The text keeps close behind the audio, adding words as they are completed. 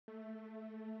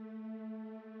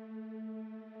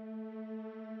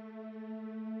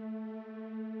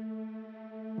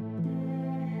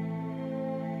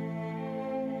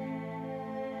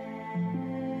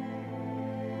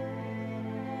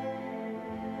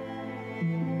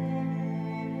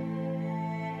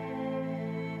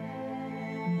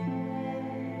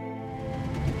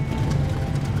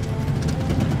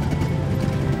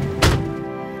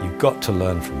got to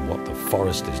learn from what the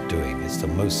forest is doing. It's the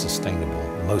most sustainable,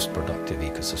 most productive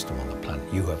ecosystem on the planet.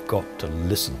 You have got to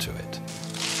listen to it.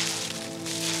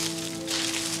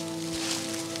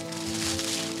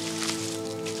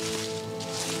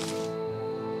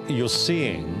 You're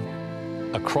seeing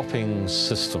a cropping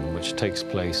system which takes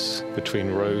place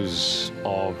between rows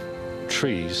of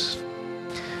trees.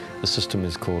 The system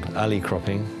is called alley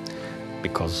cropping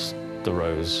because the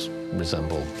rows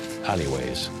resemble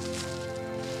alleyways.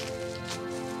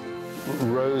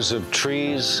 Rows of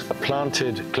trees are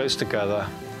planted close together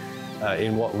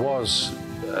in what was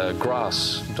a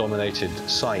grass-dominated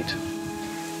site.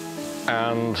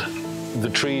 And the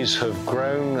trees have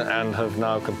grown and have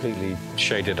now completely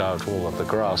shaded out all of the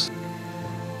grass.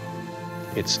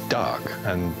 It's dark,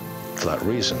 and for that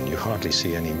reason, you hardly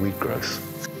see any weed growth.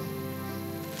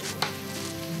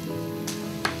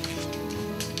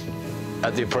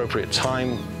 At the appropriate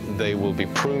time, they will be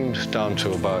pruned down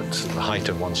to about the height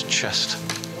of one's chest.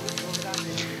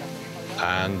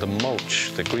 And the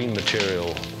mulch, the green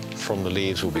material from the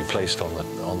leaves, will be placed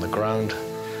on the ground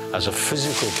as a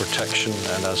physical protection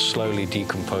and as slowly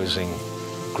decomposing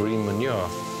green manure.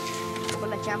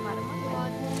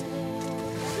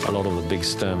 A lot of the big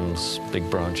stems, big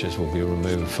branches will be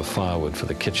removed for firewood for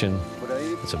the kitchen.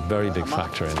 It's a very big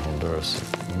factor in Honduras,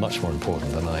 much more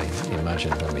important than I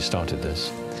imagined when we started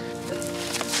this.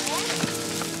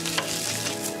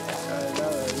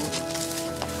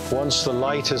 Once the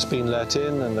light has been let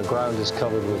in and the ground is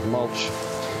covered with mulch,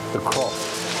 the crop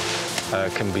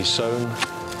can be sown.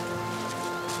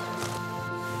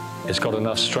 It's got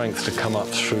enough strength to come up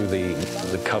through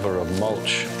the cover of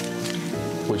mulch,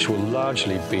 which will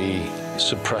largely be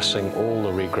suppressing all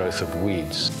the regrowth of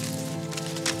weeds.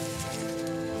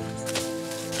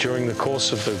 During the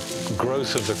course of the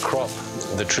growth of the crop,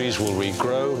 the trees will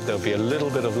regrow. There'll be a little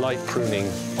bit of light pruning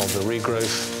of the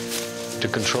regrowth to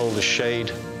control the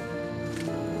shade.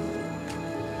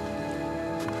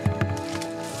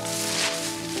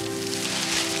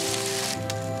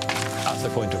 At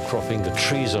the point of cropping, the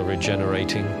trees are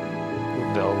regenerating.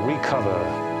 They'll recover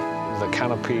the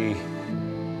canopy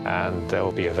and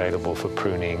they'll be available for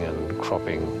pruning and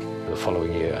cropping the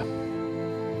following year.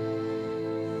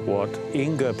 What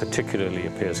Inga particularly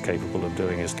appears capable of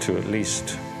doing is to at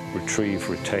least retrieve,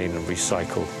 retain, and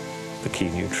recycle the key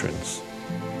nutrients.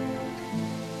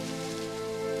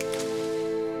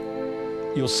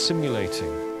 You're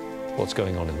simulating what's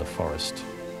going on in the forest.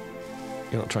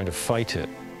 You're not trying to fight it.